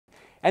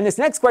And this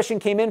next question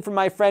came in from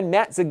my friend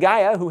Matt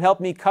Zagaya, who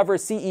helped me cover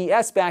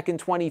CES back in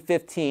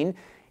 2015.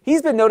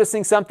 He's been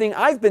noticing something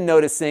I've been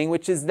noticing,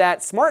 which is that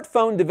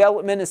smartphone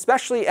development,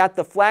 especially at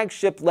the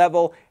flagship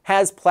level,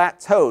 has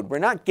plateaued. We're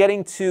not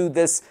getting to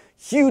this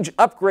huge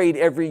upgrade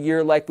every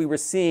year like we were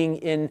seeing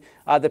in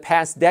the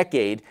past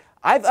decade.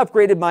 I've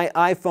upgraded my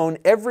iPhone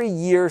every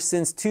year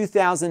since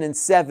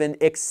 2007,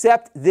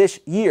 except this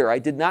year. I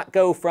did not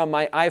go from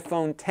my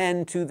iPhone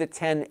 10 to the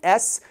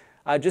 10s.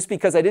 Just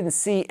because I didn't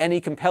see any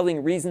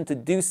compelling reason to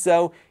do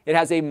so. It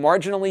has a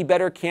marginally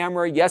better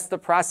camera. Yes, the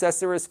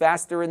processor is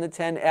faster in the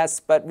 10s,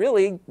 but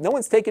really, no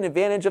one's taken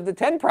advantage of the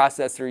 10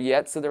 processor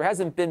yet, so there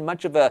hasn't been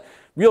much of a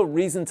real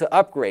reason to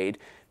upgrade.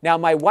 Now,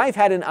 my wife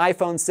had an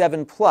iPhone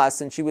 7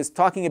 Plus, and she was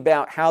talking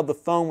about how the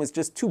phone was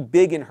just too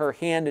big in her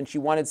hand and she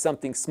wanted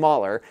something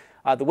smaller.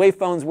 The way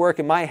phones work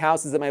in my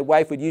house is that my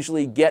wife would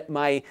usually get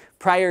my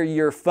prior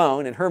year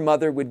phone, and her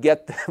mother would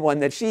get the one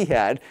that she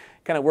had.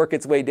 Kind of work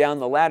its way down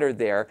the ladder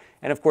there.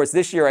 And of course,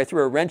 this year I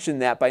threw a wrench in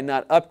that by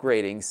not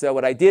upgrading. So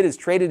what I did is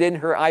traded in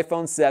her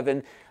iPhone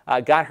 7,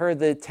 got her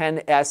the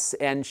 10s,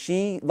 and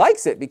she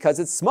likes it because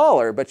it's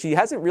smaller, but she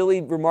hasn't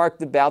really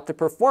remarked about the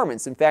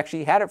performance. In fact,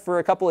 she had it for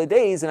a couple of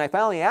days, and I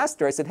finally asked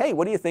her, I said, hey,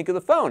 what do you think of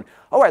the phone?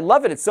 Oh, I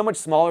love it. It's so much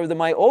smaller than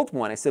my old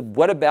one. I said,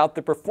 what about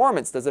the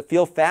performance? Does it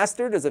feel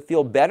faster? Does it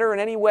feel better in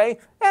any way?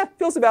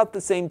 Feels about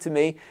the same to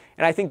me.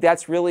 And I think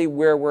that's really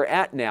where we're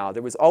at now.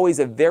 There was always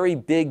a very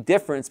big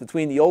difference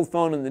between the old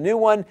phone and the new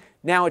one.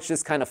 Now it's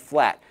just kind of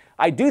flat.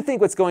 I do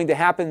think what's going to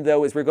happen,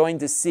 though, is we're going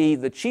to see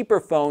the cheaper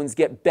phones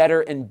get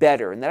better and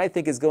better. And that, I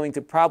think, is going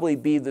to probably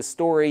be the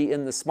story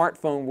in the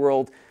smartphone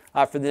world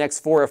for the next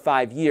 4 or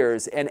 5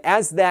 years. And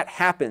as that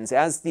happens,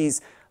 as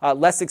these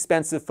less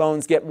expensive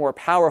phones get more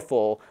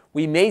powerful,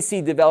 we may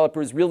see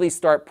developers really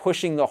start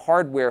pushing the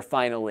hardware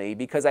finally,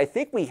 because I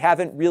think we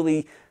haven't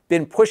really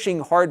been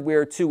pushing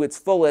hardware to its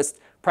fullest,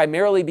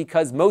 primarily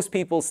because most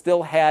people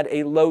still had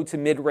a low to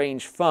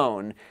mid-range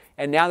phone.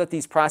 And now that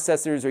these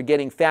processors are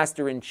getting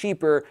faster and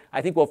cheaper,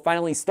 I think we'll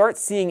finally start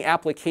seeing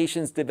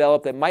applications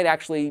develop that might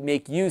actually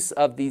make use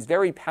of these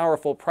very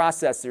powerful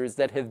processors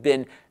that have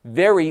been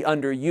very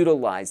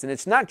underutilized. And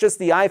it's not just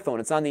the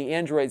iPhone, it's on the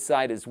Android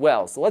side as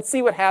well. So let's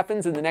see what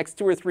happens in the next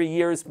 2 or 3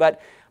 years.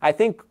 But I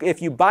think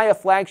if you buy a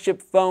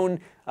flagship phone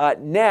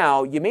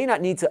now, you may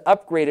not need to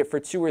upgrade it for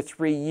 2 or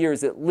 3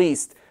 years at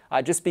least,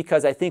 just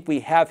because I think we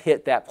have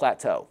hit that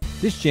plateau.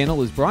 This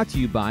channel is brought to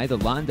you by the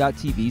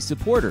Lon.TV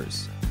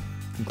supporters,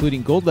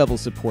 including gold level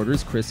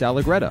supporters Chris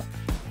Allegretta,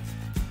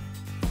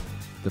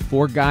 the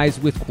 4 Guys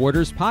with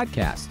Quarters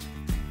podcast,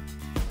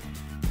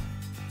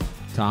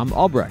 Tom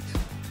Albrecht,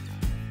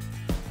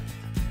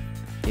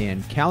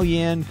 and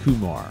Kalyan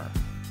Kumar.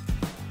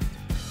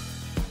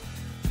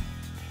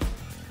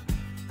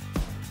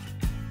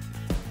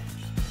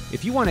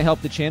 If you want to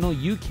help the channel,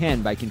 you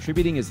can by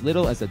contributing as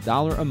little as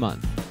 $1 a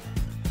month.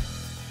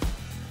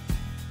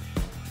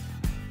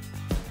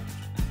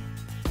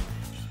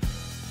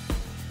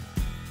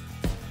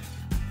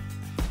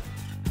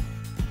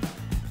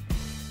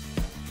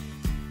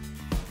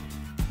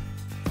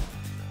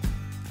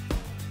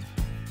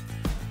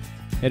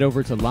 Head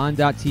over to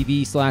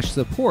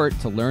Lon.TV/support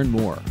to learn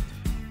more.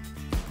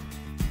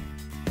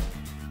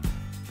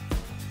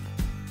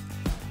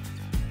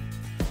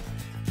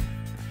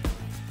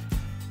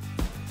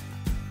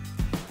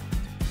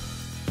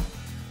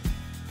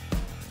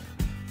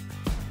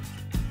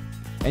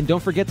 And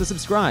don't forget to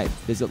subscribe.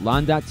 Visit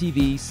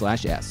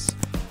Lon.TV/s.